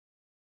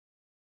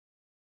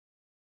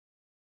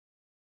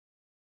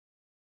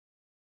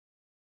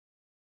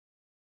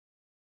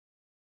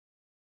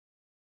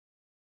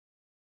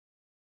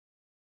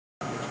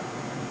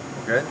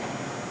Good.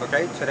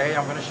 Okay, today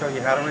I'm going to show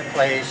you how to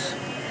replace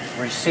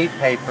receipt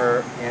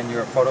paper in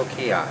your photo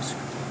kiosk.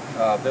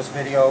 This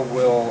video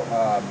will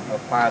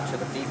apply to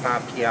the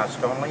V5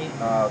 kiosk only.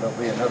 There'll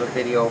be another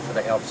video for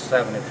the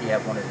F7 if you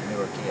have one of the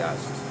newer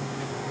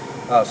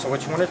kiosks. So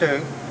what you want to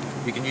do,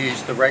 you can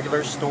use the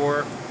regular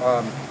store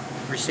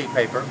receipt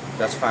paper,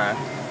 that's fine.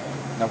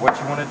 Now what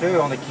you want to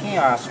do on the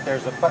kiosk,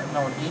 there's a button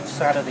on each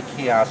side of the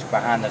kiosk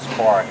behind this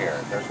bar here.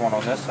 There's one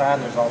on this side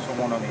and there's also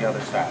one on the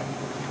other side.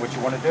 What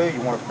you want to do,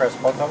 you want to press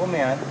both of them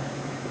in,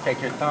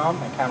 take your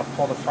thumb and kind of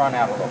pull the front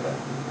out a little bit.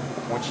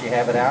 Once you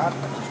have it out,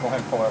 just go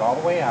ahead and pull it all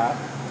the way out.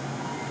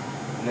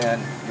 And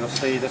then you'll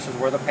see this is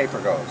where the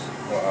paper goes,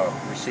 the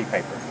receipt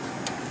paper.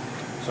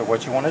 So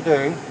what you want to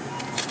do,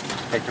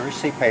 take the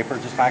receipt paper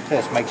just like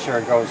this, make sure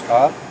it goes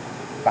up,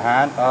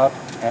 behind, up,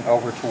 and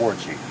over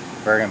towards you.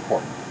 Very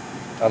important.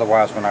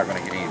 Otherwise we're not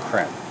going to get any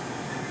print.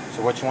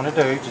 So what you want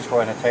to do, just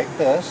go ahead and take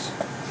this,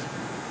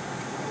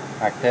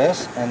 like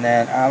this, and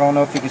then I don't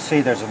know if you can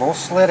see there's a little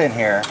slit in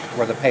here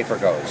where the paper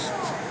goes.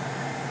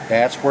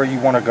 That's where you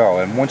want to go,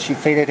 and once you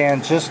feed it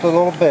in just a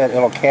little bit,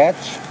 it'll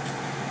catch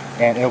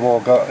and it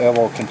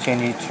will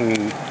continue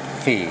to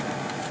feed,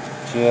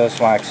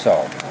 just like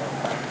so.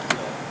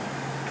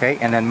 Okay,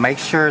 and then make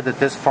sure that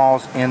this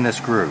falls in this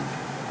groove.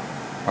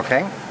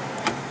 Okay,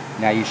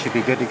 now you should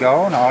be good to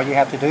go, and all you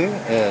have to do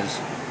is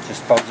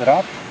just close it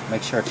up,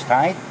 make sure it's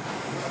tight,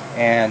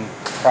 and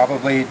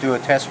probably do a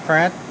test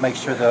print, make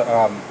sure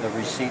the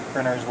receipt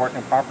printer is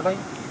working properly,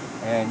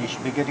 and you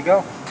should be good to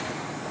go.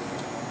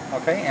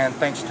 Okay, and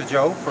thanks to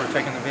Joe for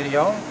taking the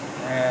video,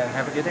 and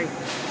have a good day.